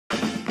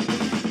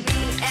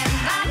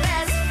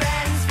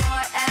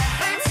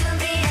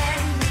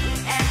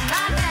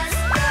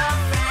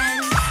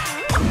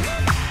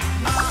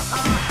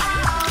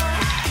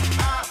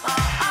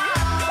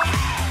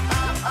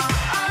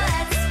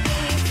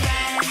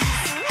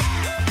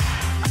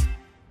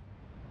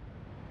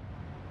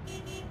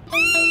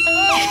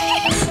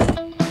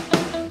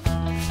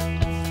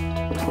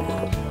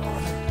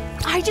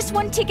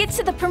just won tickets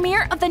to the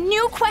premiere of the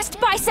new Quest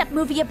Bicep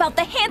movie about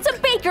the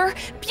handsome baker,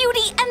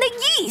 Beauty, and the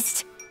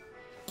Yeast.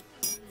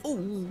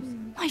 Ooh.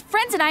 My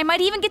friends and I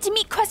might even get to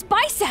meet Quest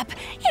Bicep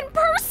in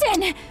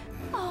person.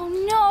 Oh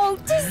no,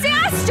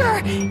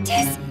 disaster!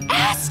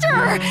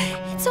 Disaster!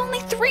 It's only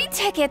 3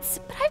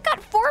 tickets, but I've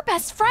got 4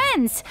 best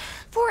friends.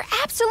 4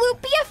 absolute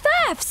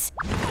BFFs.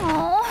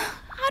 Oh,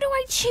 how do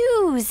I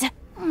choose?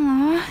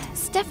 Aw,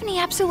 Stephanie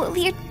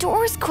absolutely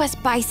adores Quest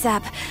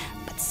Bicep,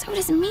 but so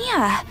does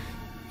Mia.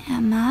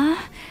 Emma,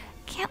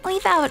 can't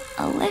leave out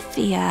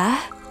Olivia.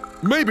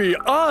 Maybe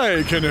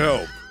I can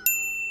help.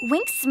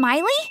 Wink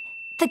Smiley?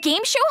 The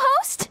game show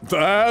host?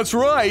 That's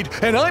right,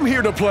 and I'm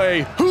here to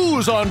play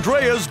Who's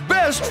Andrea's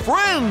Best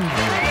Friend?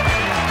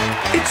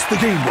 It's the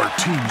game where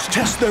teams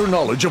test their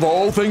knowledge of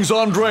all things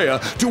Andrea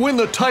to win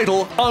the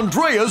title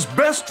Andrea's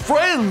Best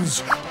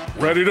Friends.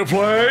 Ready to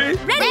play?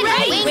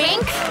 Ready,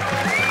 Wink!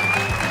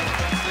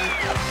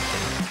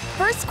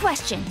 First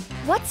question,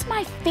 what's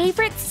my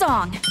favorite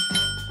song?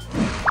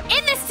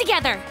 In this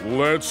together!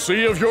 Let's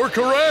see if you're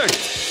correct.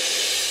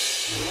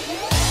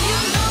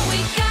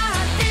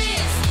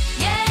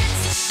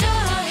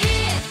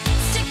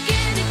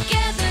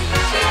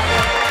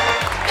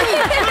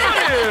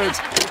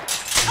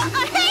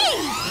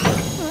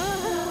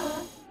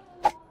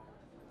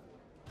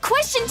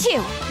 Question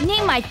 2.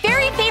 Name my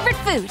very favorite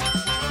food.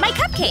 My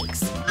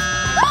cupcakes.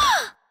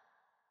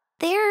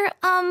 They're,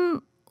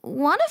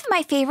 one of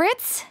my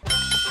favorites.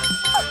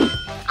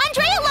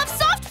 Andrea loves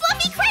soft,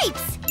 fluffy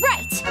crepes.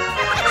 Right.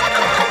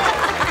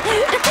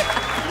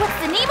 What's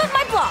the name of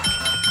my blog?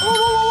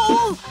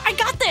 Whoa! I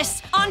got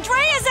this!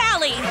 Andrea's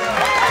Alley!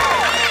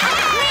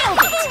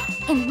 Nailed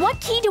it. In what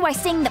key do I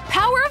sing The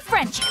Power of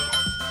Friendship?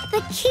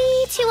 The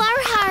key to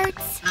our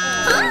hearts.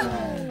 Huh?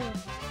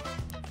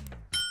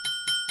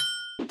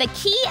 The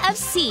key of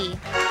C.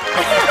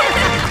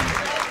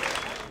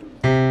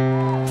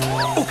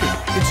 Okay,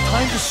 it's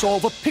time to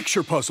solve a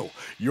picture puzzle.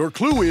 Your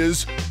clue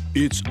is,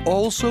 it's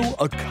also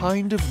a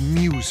kind of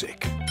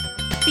music.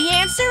 The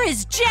answer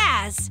is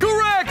jazz.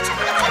 Correct!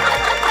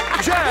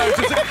 Jazz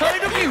is a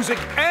kind of music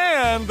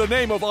and the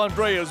name of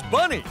Andrea's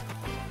bunny.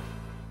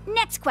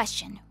 Next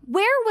question.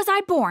 Where was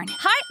I born?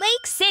 Heart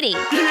Lake City.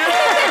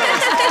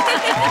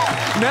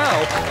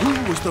 Now,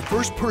 who was the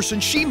first person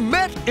she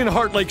met in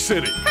Heart Lake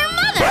City? Her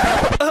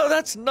mother!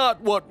 That's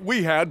not what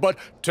we had, but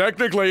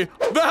technically,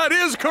 that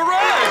is correct!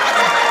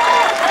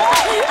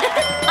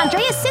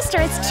 Andrea's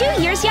sister is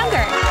 2 years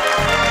younger.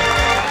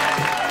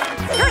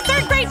 Her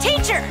 3rd grade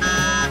teacher.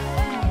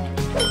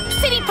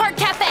 City Park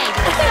Cafe.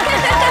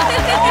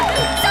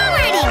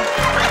 Songwriting.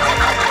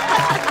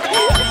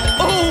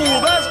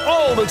 Oh, that's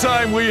all the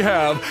time we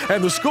have,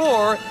 and the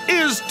score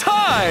is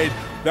tied.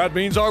 That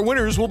means our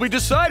winners will be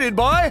decided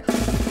by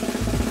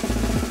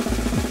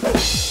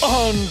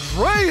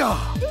Andrea.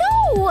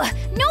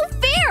 No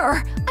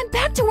fair. I'm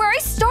back to where I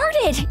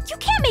started. You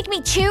can't make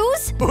me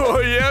choose. Oh,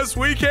 yes,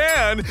 we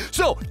can.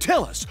 So,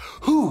 tell us,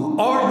 who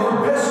are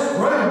your best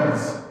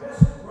friends?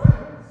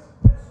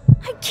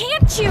 I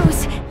can't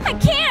choose. I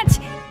can't.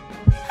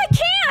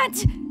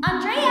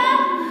 Andrea.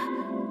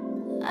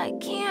 I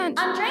can't.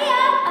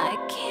 I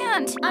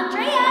can't.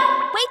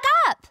 Wake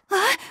up!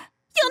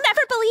 You'll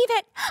never believe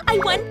it! I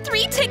won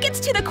 3 tickets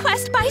to the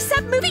Quest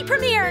Bicep movie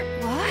premiere!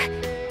 What?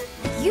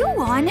 You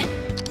won?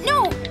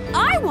 No,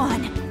 I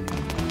won.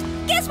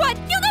 Guess what?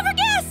 You'll never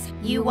guess!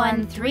 You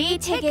won 3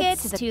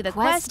 tickets to the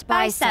Quest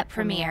Bicep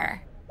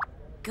premiere.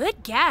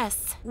 Good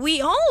guess.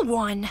 We all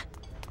won.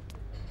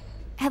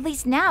 At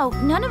least now,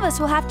 none of us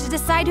will have to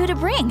decide who to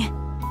bring.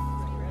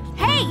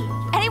 Hey,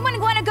 anyone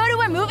want to go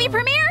to a movie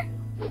premiere?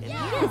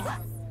 Yes.